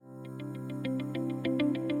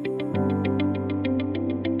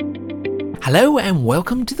Hello and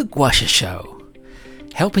welcome to the Gua Sha Show,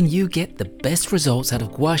 helping you get the best results out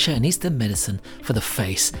of gua sha and Eastern medicine for the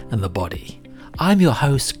face and the body. I'm your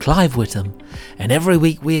host, Clive Whittam, and every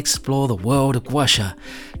week we explore the world of gua sha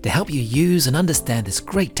to help you use and understand this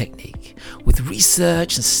great technique with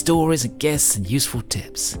research and stories and guests and useful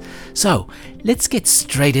tips. So let's get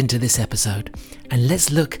straight into this episode and let's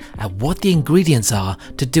look at what the ingredients are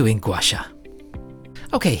to doing gua sha.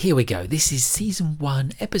 Okay, here we go. This is season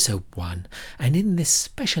 1, episode 1, and in this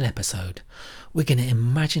special episode, we're going to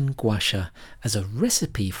imagine gua sha as a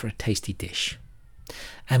recipe for a tasty dish.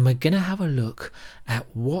 And we're going to have a look at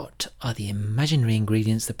what are the imaginary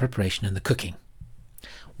ingredients, the preparation and the cooking.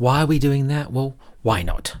 Why are we doing that? Well, why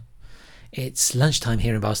not? It's lunchtime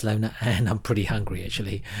here in Barcelona and I'm pretty hungry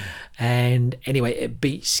actually. And anyway, it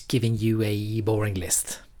beats giving you a boring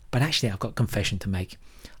list. But actually, I've got a confession to make.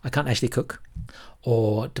 I can't actually cook,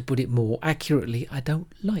 or to put it more accurately, I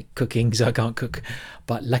don't like cooking, so I can't cook.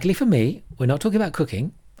 But luckily for me, we're not talking about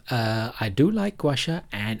cooking. I do like gua sha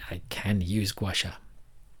and I can use gua sha.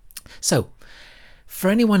 So, for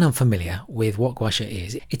anyone unfamiliar with what gua sha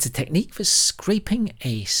is, it's a technique for scraping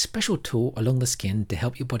a special tool along the skin to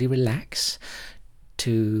help your body relax,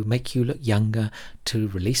 to make you look younger, to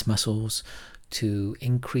release muscles, to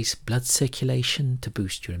increase blood circulation, to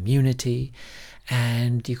boost your immunity,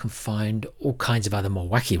 and you can find all kinds of other more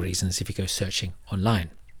wacky reasons if you go searching online.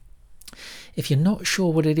 If you're not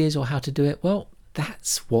sure what it is or how to do it, well,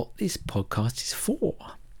 that's what this podcast is for.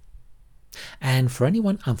 And for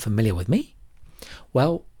anyone unfamiliar with me,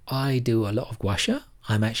 well, I do a lot of gua sha.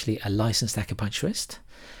 I'm actually a licensed acupuncturist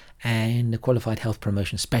and a qualified health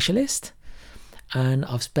promotion specialist, and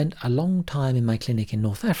I've spent a long time in my clinic in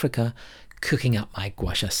North Africa cooking up my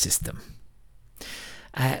gua sha system.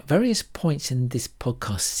 At various points in this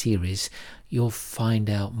podcast series, you'll find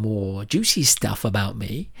out more juicy stuff about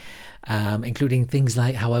me, including things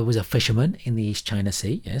like how I was a fisherman in the East China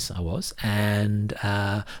Sea. Yes, I was. And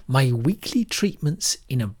my weekly treatments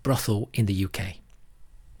in a brothel in the UK.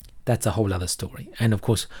 That's a whole other story. And of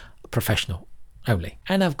course, professional only.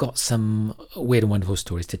 And I've got some weird and wonderful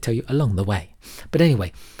stories to tell you along the way. But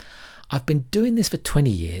anyway, I've been doing this for 20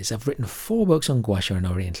 years. I've written 4 books on gua sha and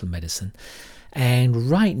Oriental medicine. And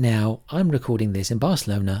right now, I'm recording this in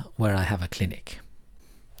Barcelona, where I have a clinic.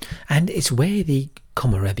 And it's where the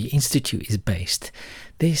Komorebi Institute is based.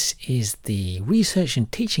 This is the Research and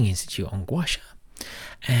Teaching Institute on gua sha,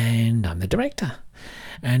 and I'm the director.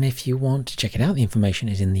 And if you want to check it out, the information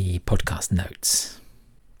is in the podcast notes.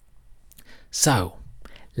 So,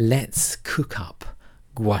 let's cook up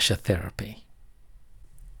gua sha therapy.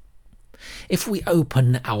 If we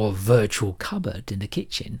open our virtual cupboard in the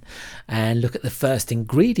kitchen and look at the first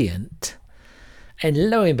ingredient,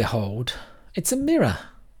 and lo and behold, it's a mirror.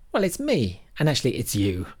 Well, it's me, and actually it's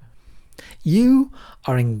you. You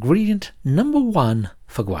are ingredient number 1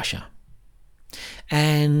 for gua sha.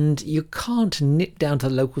 And you can't nip down to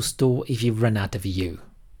the local store if you've run out of you.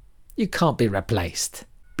 You can't be replaced.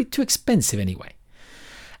 Be too expensive anyway,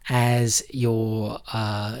 as you're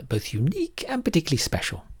both unique and particularly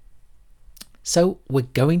special. So we're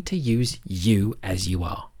going to use you as you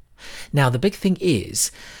are. Now the big thing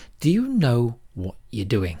is, do you know what you're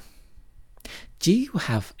doing? Do you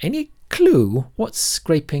have any clue what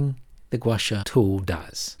scraping the gua sha tool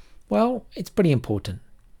does? Well, it's pretty important.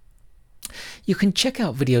 You can check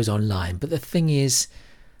out videos online, but the thing is,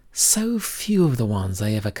 so few of the ones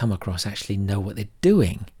I ever come across actually know what they're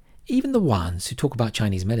doing. Even the ones who talk about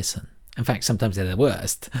Chinese medicine. In fact, sometimes they're the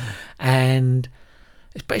worst. And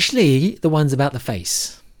especially the ones about the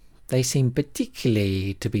face. They seem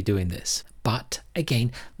particularly to be doing this. But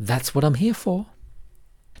again, that's what I'm here for.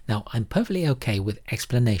 Now, I'm perfectly okay with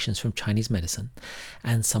explanations from Chinese medicine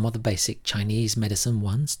and some of the basic Chinese medicine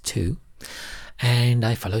ones too. And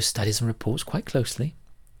I follow studies and reports quite closely.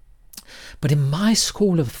 But in my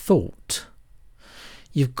school of thought,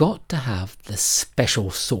 you've got to have the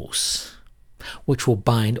special sauce, which will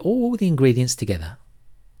bind all the ingredients together.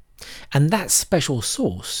 And that special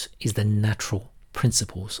sauce is the natural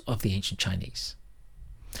principles of the ancient Chinese.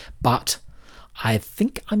 But I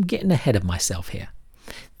think I'm getting ahead of myself here.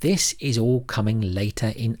 This is all coming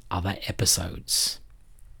later in other episodes.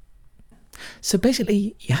 So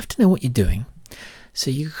basically, you have to know what you're doing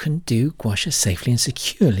so you can do gua sha safely and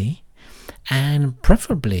securely, and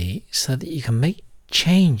preferably so that you can make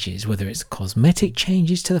changes, whether it's cosmetic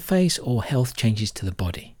changes to the face or health changes to the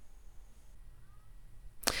body.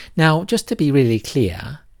 Now, just to be really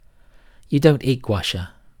clear, you don't eat gua sha.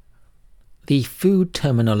 The food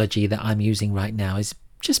terminology that I'm using right now is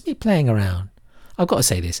just me playing around. I've got to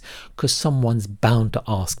say this because someone's bound to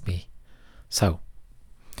ask me. So,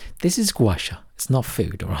 This is gua sha. It's not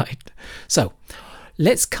food, all right? So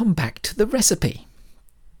let's come back to the recipe.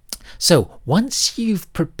 So once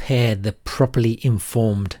you've prepared the properly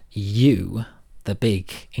informed you, the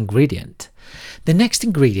big ingredient, the next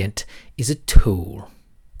ingredient is a tool.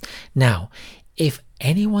 Now, if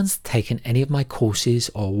anyone's taken any of my courses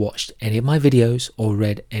or watched any of my videos or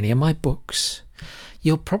read any of my books,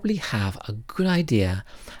 you'll probably have a good idea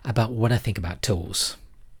about what I think about tools.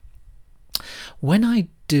 When I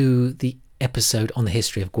do the episode on the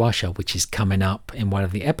history of gua sha, which is coming up in one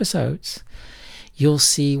of the episodes, you'll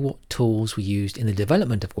see what tools were used in the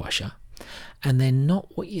development of gua sha, and they're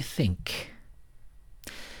not what you think.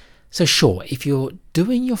 So sure, if you're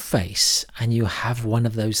doing your face and you have one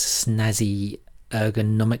of those snazzy,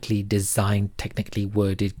 ergonomically designed, technically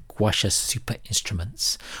worded gua sha super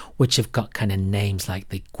instruments, which have got kind of names like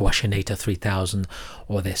the Guashinator 3000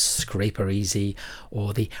 or the Scraper Easy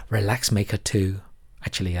or the Relax Maker 2.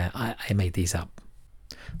 Actually, I made these up.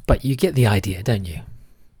 But you get the idea, don't you?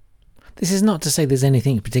 This is not to say there's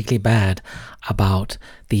anything particularly bad about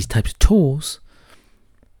these types of tools.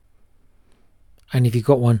 And if you've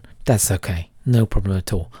got one, that's okay. No problem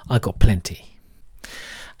at all. I've got plenty.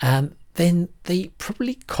 Then they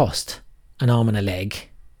probably cost an arm and a leg.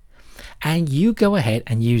 And you go ahead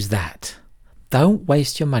and use that. Don't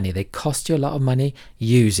waste your money. They cost you a lot of money.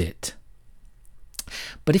 Use it.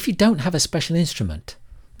 But if you don't have a special instrument,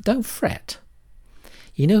 don't fret.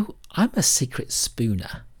 You know, I'm a secret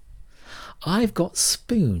spooner. I've got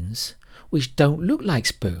spoons which don't look like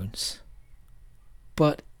spoons,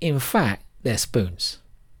 but in fact they're spoons,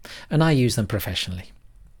 and I use them professionally.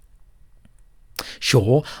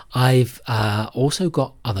 Sure, I've also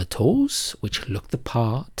got other tools which look the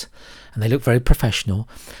part and they look very professional,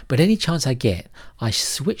 but any chance I get, I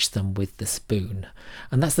switch them with the spoon,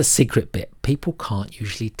 and that's the secret bit. People can't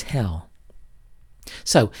usually tell.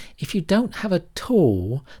 So if you don't have a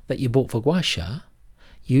tool that you bought for gua sha,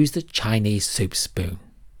 use the Chinese soup spoon.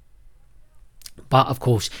 But of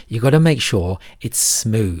course, you've got to make sure it's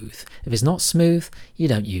smooth. If it's not smooth, you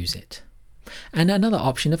don't use it. And another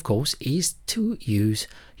option, of course, is to use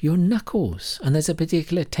your knuckles. And there's a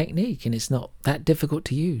particular technique, and it's not that difficult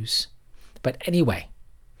to use. But anyway,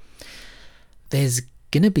 there's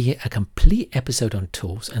going to be a complete episode on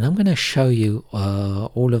tools, and I'm going to show you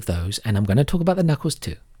all of those, and I'm going to talk about the knuckles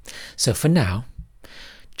too. So for now,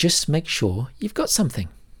 just make sure you've got something.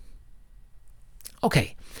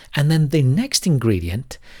 Okay, and then the next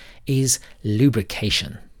ingredient is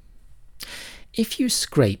lubrication. If you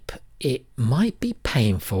scrape, it might be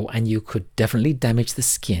painful, and you could definitely damage the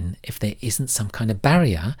skin if there isn't some kind of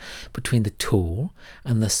barrier between the tool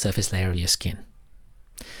and the surface layer of your skin.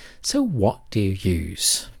 So what do you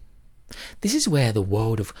use? This is where the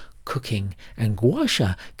world of cooking and gua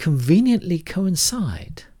sha conveniently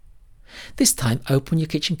coincide. This time, open your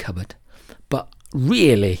kitchen cupboard, but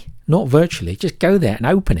really, not virtually, just go there and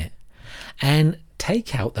open it and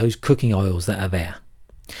take out those cooking oils that are there.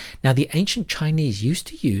 Now, the ancient Chinese used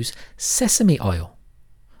to use sesame oil,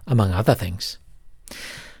 among other things.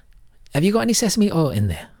 Have you got any sesame oil in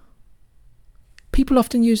there? People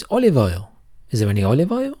often use olive oil. Is there any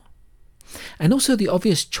olive oil? And also the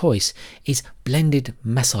obvious choice is blended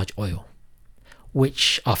massage oil,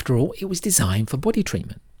 which, after all, it was designed for body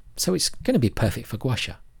treatment. So it's going to be perfect for gua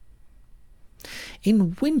sha.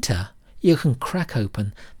 In winter, you can crack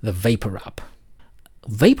open the Vapor Rub.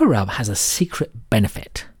 Vapor Rub has a secret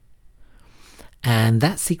benefit. And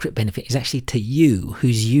that secret benefit is actually to you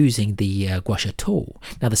who's using the gua sha tool.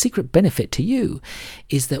 Now, the secret benefit to you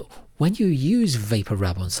is that when you use Vapor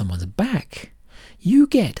Rub on someone's back, you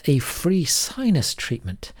get a free sinus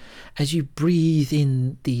treatment as you breathe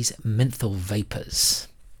in these menthol vapors.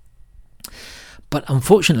 But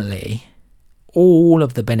unfortunately, all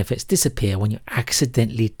of the benefits disappear when you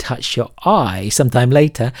accidentally touch your eye sometime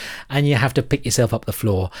later, and you have to pick yourself up the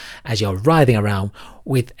floor as you're writhing around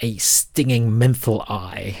with a stinging menthol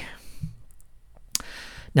eye.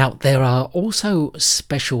 Now, there are also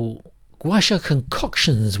special gua sha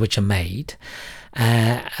concoctions which are made,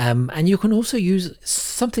 and you can also use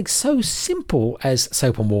something so simple as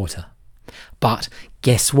soap and water. But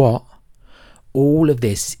guess what? All of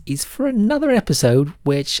this is for another episode,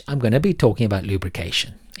 which I'm going to be talking about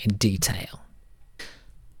lubrication in detail.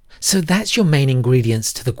 So that's your main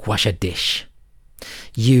ingredients to the gua sha dish.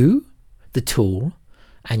 You, the tool,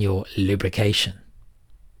 and your lubrication.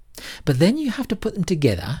 But then you have to put them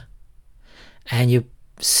together, and you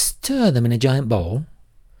stir them in a giant bowl,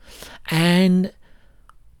 and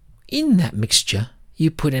in that mixture,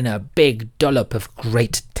 you put in a big dollop of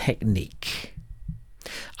great technique.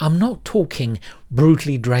 I'm not talking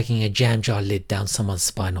brutally dragging a jam jar lid down someone's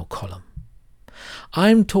spinal column.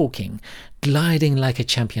 I'm talking gliding like a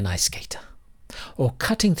champion ice skater, or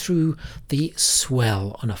cutting through the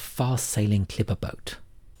swell on a fast-sailing clipper boat.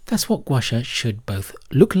 That's what gua sha should both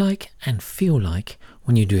look like and feel like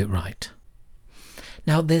when you do it right.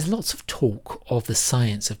 Now, there's lots of talk of the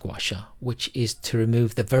science of gua sha, which is to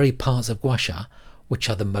remove the very parts of gua sha which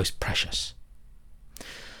are the most precious.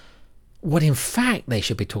 What in fact they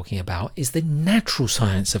should be talking about is the natural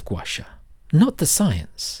science of gua sha, not the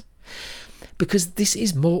science. Because this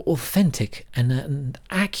is more authentic and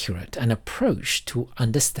accurate an approach to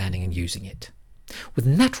understanding and using it. With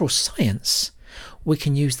natural science, we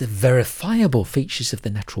can use the verifiable features of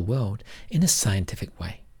the natural world in a scientific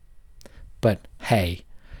way. But hey,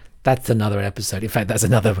 that's another episode. In fact, that's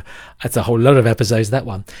a whole lot of episodes, that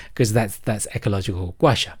one, because that's ecological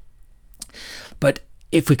gua sha. But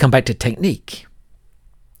if we come back to technique,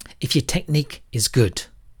 if your technique is good,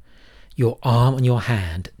 your arm and your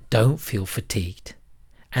hand don't feel fatigued,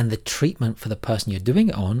 and the treatment for the person you're doing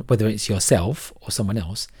it on, whether it's yourself or someone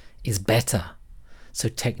else, is better. So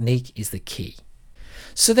technique is the key.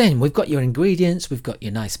 So then we've got your ingredients, we've got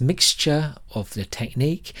your nice mixture of the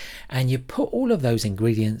technique, and you put all of those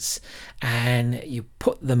ingredients and you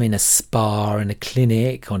put them in a spa, in a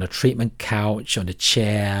clinic, on a treatment couch, on a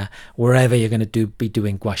chair, wherever you're going to be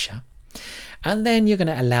doing gua sha. And then you're going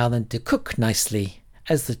to allow them to cook nicely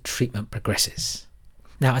as the treatment progresses.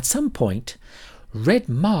 Now, at some point, red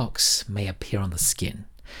marks may appear on the skin.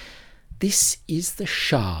 This is the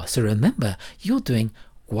sha. So remember, you're doing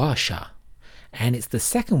gua sha. And it's the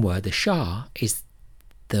second word, the sha, is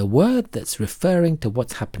the word that's referring to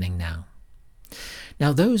what's happening now.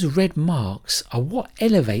 Now, those red marks are what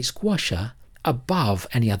elevates gua sha above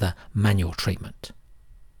any other manual treatment.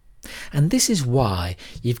 And this is why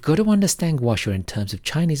you've got to understand gua sha in terms of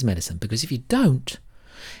Chinese medicine, because if you don't,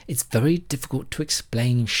 it's very difficult to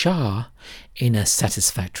explain sha in a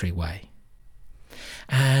satisfactory way.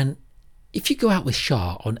 And if you go out with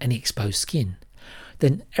sha on any exposed skin,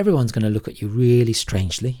 then everyone's going to look at you really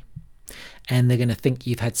strangely, and they're going to think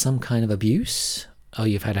you've had some kind of abuse, or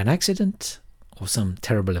you've had an accident, or some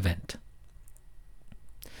terrible event.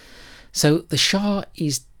 So the sha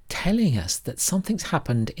is telling us that something's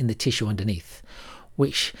happened in the tissue underneath,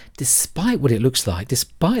 which, despite what it looks like,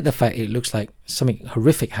 despite the fact it looks like something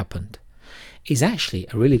horrific happened, is actually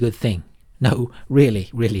a really good thing. No, really,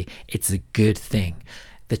 it's a good thing.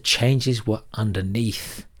 The changes were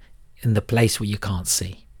underneath, in the place where you can't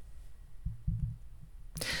see.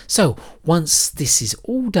 So once this is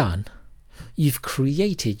all done, you've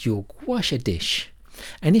created your gua sha dish,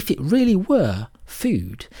 and if it really were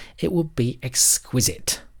food, it would be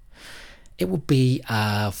exquisite. It would be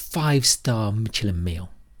a 5-star Michelin meal.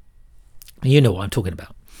 You know what I'm talking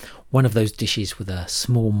about. One of those dishes with a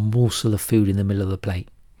small morsel of food in the middle of the plate,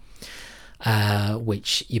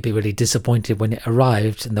 which you'd be really disappointed when it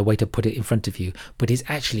arrived and the waiter put it in front of you, but it's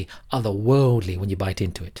actually otherworldly when you bite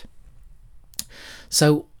into it.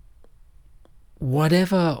 So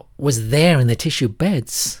whatever was there in the tissue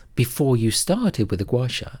beds before you started with the gua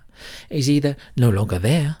sha is either no longer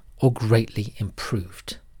there or greatly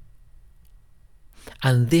improved.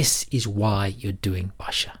 And this is why you're doing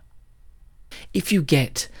gua sha. If you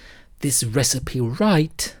get this recipe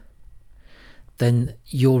right, then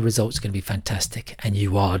your results are going to be fantastic, and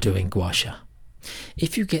you are doing gua sha.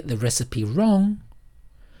 If you get the recipe wrong,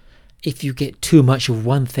 if you get too much of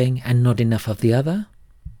one thing and not enough of the other,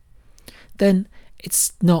 then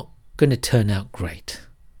it's not going to turn out great.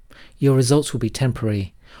 Your results will be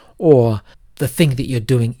temporary, or the thing that you're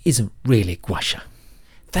doing isn't really gua sha.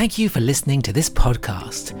 Thank you for listening to this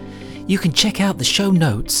podcast. You can check out the show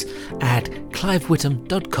notes at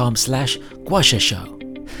clivewhitham.com/guashashow.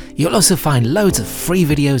 You'll also find loads of free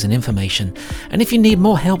videos and information, and if you need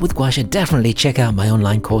more help with gua sha, definitely check out my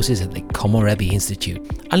online courses at the Komorebi Institute.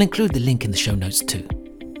 I'll include the link in the show notes too.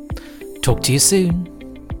 Talk to you soon.